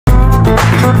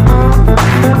Hello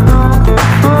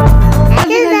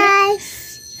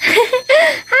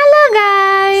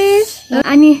guys.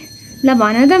 अनि ल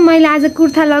भन त मैले आज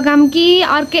कुर्ता लगाम कि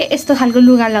अर्कै यस्तो खालको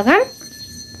लुगा लगाम?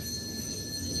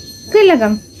 के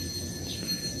लगाम?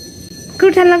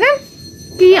 कुर्ता लगाम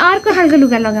कि अर्को खालको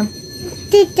लुगा लगाम?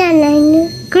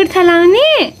 कुर्ता लाउने?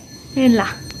 ए ल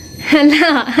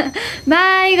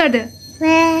bye गर्दे.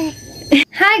 Bye.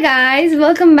 Hi guys,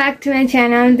 welcome back to my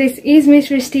channel. This is Miss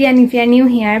Shristix, and if you are new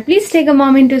here, please take a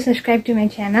moment to subscribe to my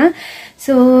channel.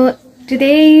 So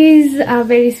today is a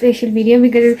very special video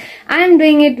because I am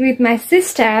doing it with my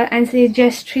sister, and she is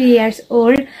just 3 years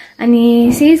old, and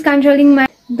she is controlling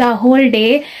the whole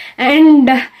day, and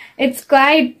it's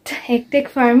quite hectic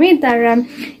for me, but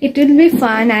it will be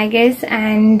fun, I guess.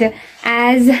 And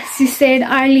as she said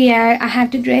earlier, I have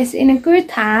to dress in a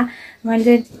kurta. And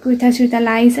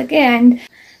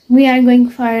we are going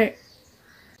for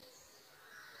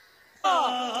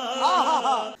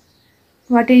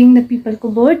watering the people ko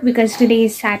boat because today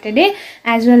is Saturday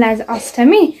as well as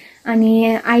Ashtami, and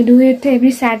I do it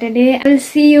every Saturday. I will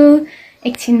see you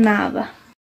ekchin ma aba.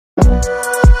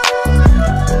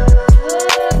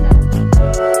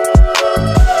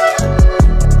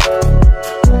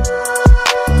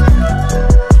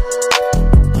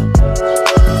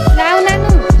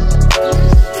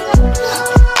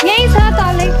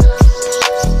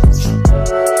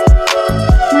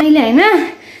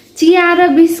 चिया र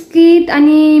biscuit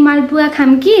अनि मालपुवा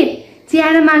खाम कि चिया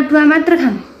र मालपुवा मात्र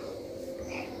खाम?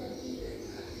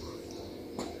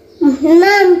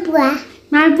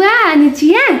 मालपुवा अनि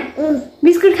चिया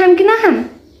biscuit खाम कि नखाम?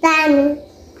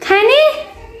 खाने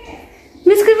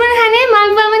बिस्कुट पनि खाने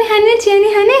मालपुवा पनि खाने चिया नि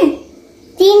खाने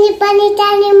चिनी पनि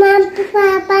खाने मालपुवा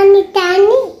पनि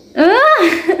खाने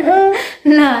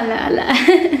ल ल ल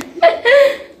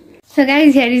So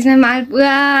guys, here is my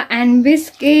malpua and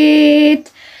biscuit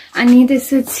and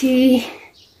this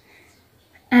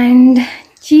and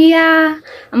chia.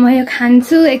 I'm going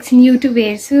to eksin YouTube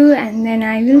hersu and then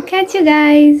I will catch you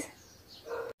guys.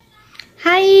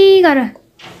 Hi gara.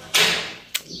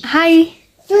 Hi.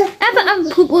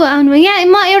 अब फुपू आउनु यहाँ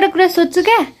म एउटा कुरा सोध्छु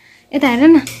के यता हेर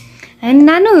न हैन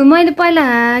नानु मैले पहिला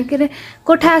के रे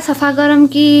कोठा सफा गरम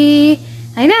कि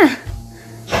हैन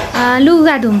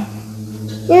लुगा धुम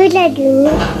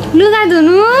लुगा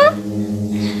धुनु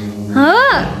हो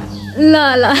ल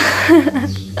ल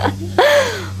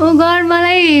ओ घर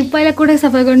मलाई पहिला कोठा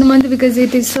सफा गर्नु मन थियो because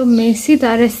it is so messy.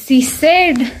 तर she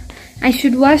said I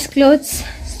should wash clothes,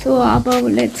 so अब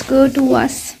let's go to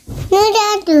wash.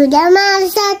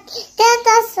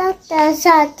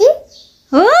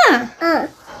 हो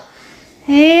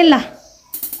हे ल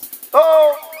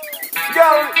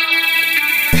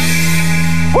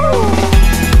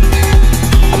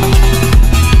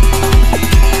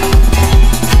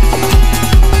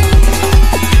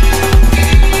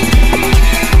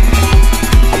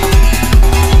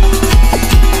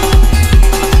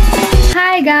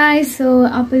guys, so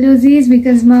apologies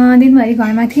because ma dinbhari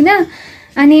gharma thina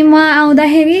ani ma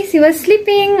aउँदाखेरि she was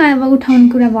sleeping. अब उठाउनु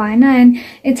कुरा भएन and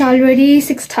it's already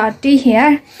 6:30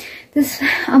 here. This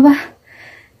अब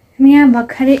यहाँ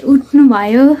भर्खरै उठ्नु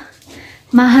भयो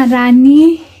महारानी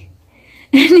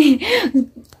अनि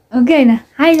ओके हैन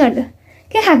हाई गर्द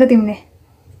के खाएको तिमीले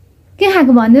के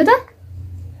खाएको भन्दियौ त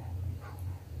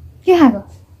के खाएको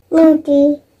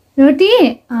रोटी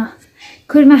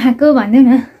खुरमा खाएको भन्दियौ न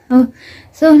हो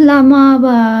सो ल म अब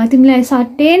तिमीलाई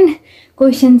सर्टेन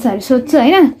क्वेशन्सहरु सोध्छु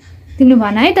हैन तिमीले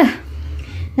भन है त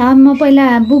ल म पहिला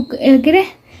बुक के रे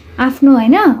आफ्नो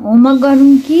हैन होमवर्क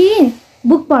गरौँ कि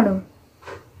बुक पढौँ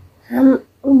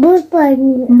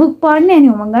बुक पढ्ने अनि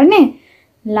होमवर्क गर्ने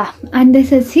ल अनि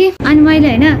त्यसपछि अनि मैले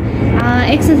हैन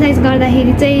एक्सरसाइज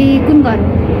गर्दाखेरि चाहिँ कुन गरौँ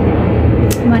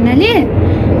भन्नाले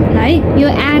ल है यो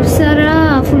एब्स र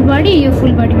फुल बडी यो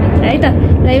फुल बडी मात्र है त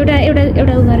ल एउटा एउटा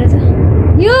एउटा उ गरेछ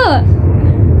यो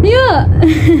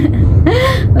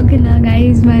ओके ल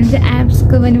गाइज मैले चाहिँ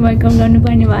एब्सको पनि वर्कआउट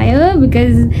गर्नुपर्ने भयो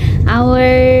बिकज आवर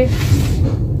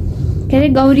के अरे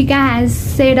Gaurika has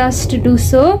shed us to do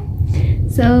so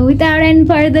without any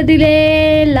further delay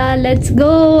ल let's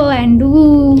go and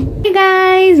do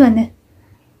guys भन्दै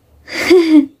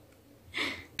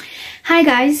हाई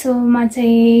गाइज सो म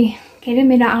चाहिँ के अरे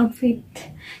मेरो आउटफिट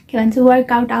के भन्छ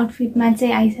वर्कआउट आउटफिटमा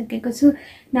चाहिँ आइसकेको छु.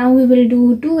 Now we will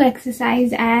do 2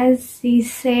 exercise as she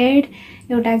said.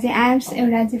 एउटा चाहिँ abs,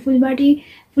 एउटा चाहिँ full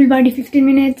body 15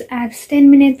 minutes, abs 10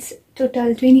 minutes,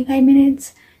 total 25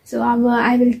 minutes. So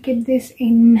I will keep this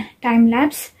in time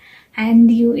lapse and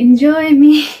you enjoy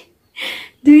me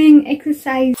doing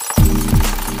exercise.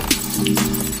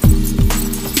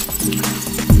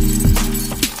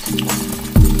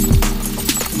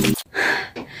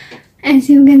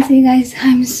 you can see guys,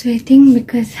 I'm sweating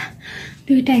because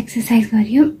do the exercise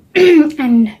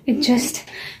and it just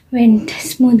went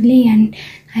smoothly and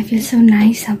I feel so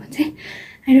nice. I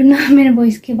don't know, my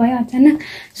voice ke bhai achanak.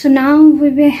 So now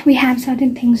we have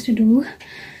certain things to do.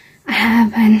 I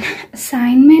have an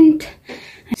assignment.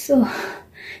 So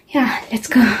yeah, let's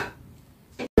go.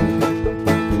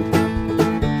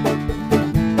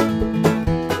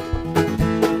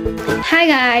 Hi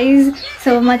guys,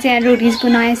 so much and rotis ko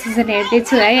naya season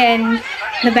hearde and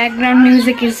the background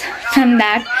music is from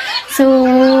that.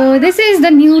 So this is the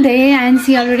new day and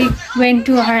she already went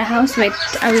to her house. Wait,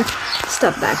 I will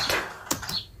stop that.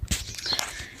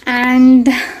 And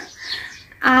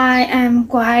I am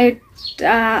quite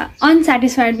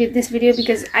unsatisfied with this video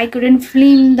because I couldn't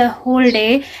film the whole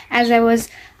day as I was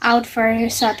out for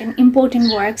certain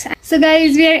important works. So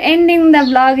guys, we are ending the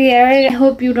vlog here. I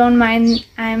hope you don't mind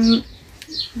I'm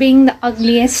being the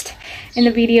ugliest in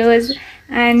the videos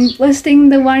and posting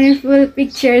the wonderful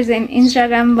pictures in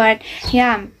Instagram, but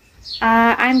yeah,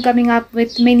 I'm coming up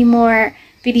with many more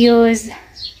videos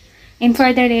in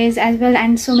further days as well,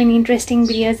 and so many interesting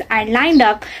videos are lined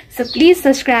up. So please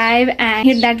subscribe and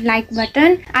hit that like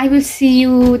button. I will see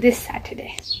you this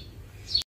Saturday.